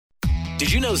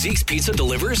Did you know Zeke's Pizza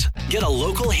delivers? Get a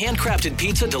local handcrafted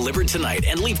pizza delivered tonight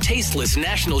and leave tasteless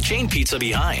national chain pizza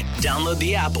behind. Download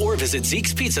the app or visit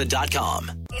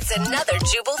Zeke'sPizza.com. It's another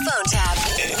Jubal phone tab.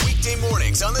 Weekday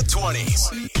mornings on the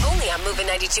 20s. Only on Moving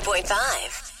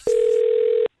 92.5.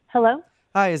 Hello?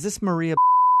 Hi, is this Maria?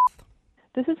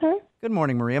 This is her. Good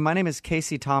morning, Maria. My name is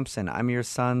Casey Thompson. I'm your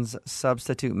son's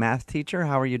substitute math teacher.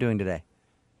 How are you doing today?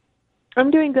 I'm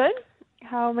doing good.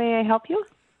 How may I help you?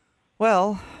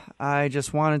 Well, I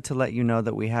just wanted to let you know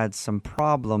that we had some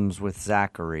problems with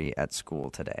Zachary at school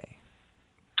today.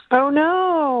 Oh,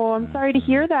 no. I'm sorry to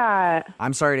hear that.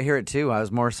 I'm sorry to hear it, too. I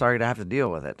was more sorry to have to deal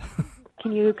with it.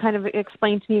 Can you kind of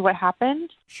explain to me what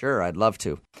happened? Sure, I'd love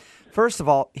to. First of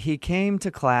all, he came to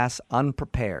class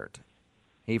unprepared.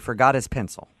 He forgot his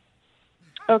pencil.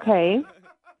 Okay.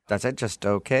 That's it? Just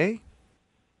okay?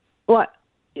 What?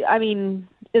 I mean,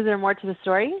 is there more to the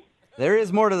story? There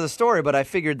is more to the story, but I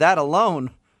figured that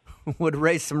alone would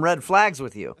raise some red flags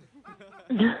with you.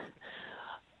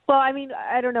 Well, I mean,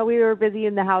 I don't know. We were busy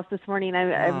in the house this morning.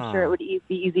 I'm sure it would be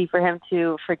easy for him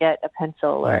to forget a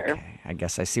pencil. Okay, I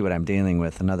guess I see what I'm dealing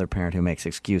with. Another parent who makes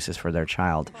excuses for their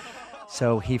child.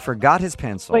 So he forgot his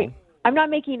pencil. Wait, I'm not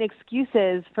making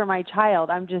excuses for my child.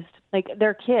 I'm just, like,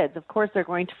 they're kids. Of course they're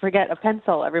going to forget a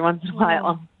pencil every once in a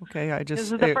while. Okay, This is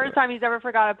the first time he's ever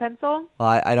forgot a pencil?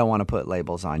 Well, I don't want to put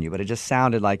labels on you, but it just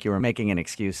sounded like you were making an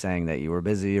excuse saying that you were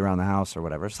busy around the house or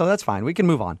whatever. So that's fine. We can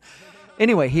move on.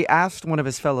 Anyway, he asked one of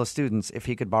his fellow students if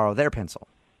he could borrow their pencil.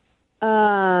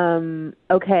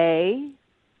 Okay.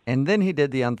 And then he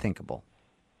did the unthinkable.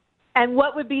 And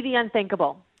what would be the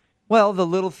unthinkable? Well, the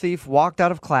little thief walked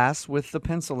out of class with the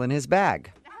pencil in his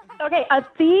bag. Okay, a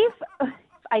thief?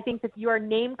 I think that you are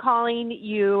name-calling.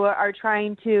 You are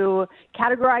trying to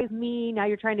categorize me. Now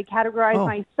you're trying to categorize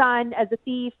my son as a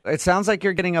thief. It sounds like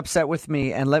you're getting upset with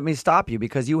me, and let me stop you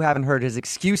because you haven't heard his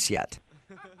excuse yet.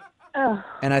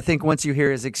 And I think once you hear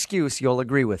his excuse, you'll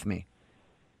agree with me.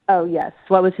 Oh, yes.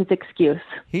 What was his excuse?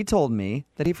 He told me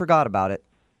that he forgot about it.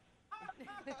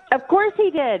 Of course he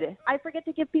did. I forget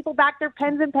to give people back their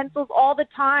pens and pencils all the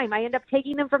time. I end up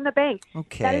taking them from the bank.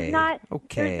 Okay. That is not,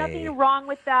 okay. There's nothing wrong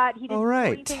with that. He didn't All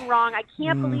right. do anything wrong. I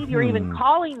can't believe you're even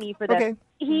calling me for this. Okay.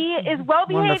 He is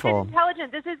well-behaved Wonderful. and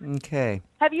intelligent. This is. Okay.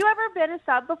 Have you ever been a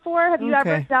sub before? Have you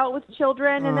ever dealt with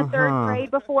children in the third grade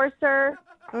before, sir?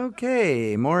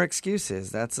 Okay, more excuses.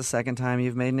 That's the second time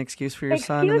you've made an excuse for your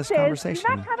son in this conversation.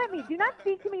 Do not come at me. Do not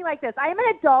speak to me like this. I am an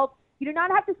adult. You do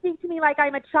not have to speak to me like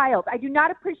I'm a child. I do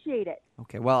not appreciate it.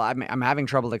 Okay, well, I'm having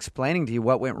trouble explaining to you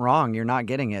what went wrong. You're not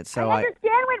getting it, so I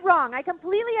understand went wrong. I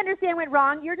completely understand went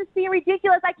wrong. You're just being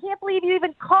ridiculous. I can't believe you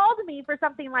even called me for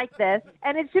something like this,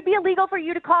 and it should be illegal for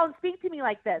you to call and speak to me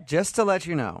like this. Just to let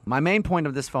you know, my main point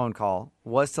of this phone call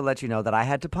was to let you know that I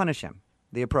had to punish him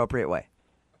the appropriate way.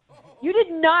 You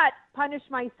did not punish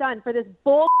my son for this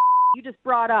bull you just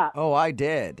brought up. Oh, I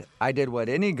did. I did what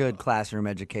any good classroom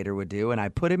educator would do, and I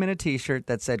put him in a T-shirt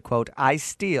that said, quote, "I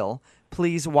steal,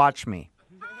 please watch me."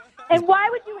 And why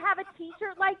would you have a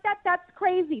T-shirt like that? That's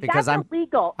crazy. Because That's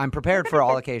illegal. I'm prepared for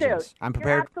all occasions. Sued. I'm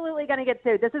prepared. You're absolutely going to get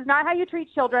sued. This is not how you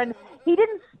treat children. He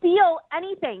didn't steal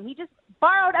anything. He just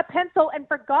borrowed a pencil and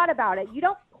forgot about it. You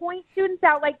don't point students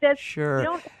out like this.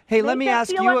 Sure. Hey, let me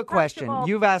ask you a question.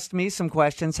 You've asked me some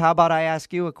questions. How about I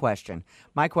ask you a question?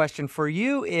 My question for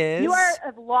you is... You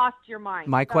have lost your mind.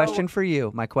 My question for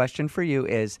you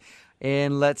is,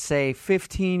 in, let's say,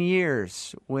 15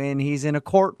 years, when he's in a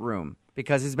courtroom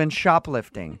because he's been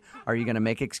shoplifting, are you going to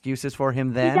make excuses for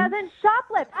him then? He doesn't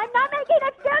shoplift. I'm not making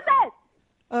excuses.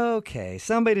 Okay,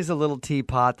 somebody's a little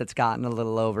teapot that's gotten a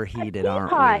little overheated,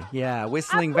 aren't we? Yeah,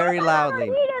 whistling Of course very I'm loudly.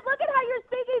 overheated. Look at how you're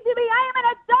speaking to me. I am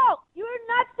an adult. You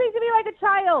are not speaking to me like a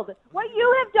child. What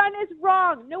you have done is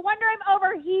wrong. No wonder I'm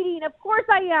overheating. Of course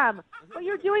I am. What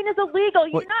you're doing is illegal.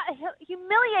 You're not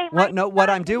humiliating my son. What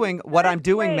I'm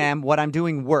doing, ma'am, what I'm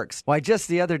doing works. Why, just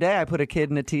the other day I put a kid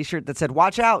in a T-shirt that said,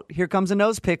 "Watch out, here comes a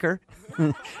nose picker."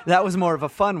 That was more of a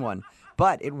fun one,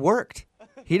 but it worked.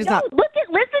 He does not.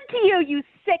 Listen to you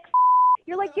sick.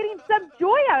 You're like getting some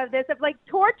joy out of this, of like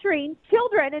torturing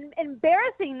children and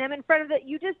embarrassing them in front of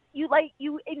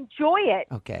you enjoy it.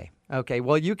 Okay.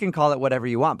 Well, you can call it whatever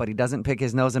you want, but he doesn't pick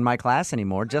his nose in my class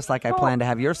anymore, just like I plan to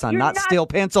have your son not steal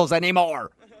pencils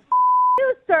anymore.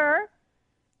 You, sir.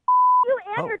 You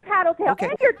and your tattletale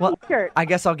and your T-shirt. I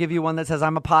guess I'll give you one that says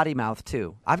I'm a potty mouth,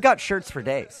 too. I've got shirts for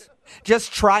days.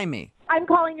 Just try me. I'm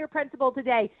calling your principal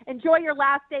today. Enjoy your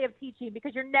last day of teaching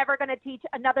because you're never going to teach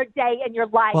another day in your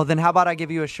life. Well, then how about I give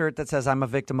you a shirt that says I'm a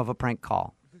victim of a prank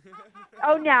call?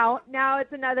 Oh, now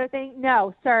it's another thing?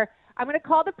 No, sir. I'm going to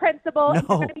call the principal. And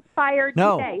you're going to be fired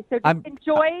today. So just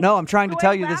enjoy. No, I'm trying to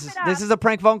tell you this is a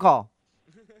prank phone call.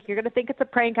 You're going to think it's a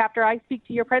prank after I speak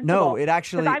to your principal. No, it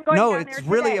actually, 'Cause I'm going no, down it's there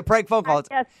really today. a prank phone call.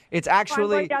 Yes. It's I'm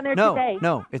actually, going down there today.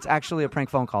 no, it's actually a prank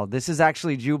phone call. This is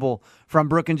actually Jubal from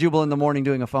Brooke and Jubal in the Morning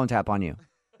doing a phone tap on you.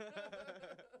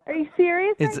 Are you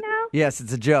serious It's, right now? yes,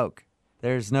 it's a joke.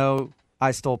 There's no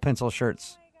I stole pencil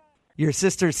shirts. Your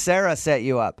sister Sarah set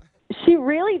you up. She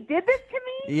really did this to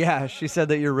me? Yeah, she said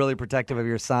that you're really protective of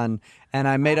your son, and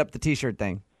I made up the T-shirt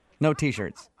thing. No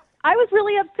T-shirts. I was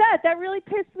really upset. That really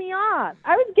pissed me off.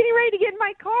 I was getting ready to get in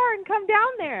my car and come down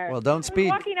there. Well, don't I was speed.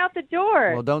 walking out the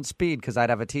door. Well, don't speed, because I'd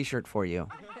have a T-shirt for you.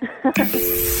 Wake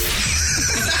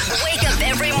up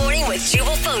every morning with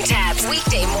Jubal phone tabs.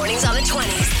 Weekday mornings on the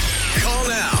 20s. Call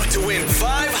now to win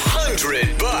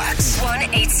 $500.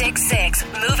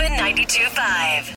 1-866-MOVIN-925.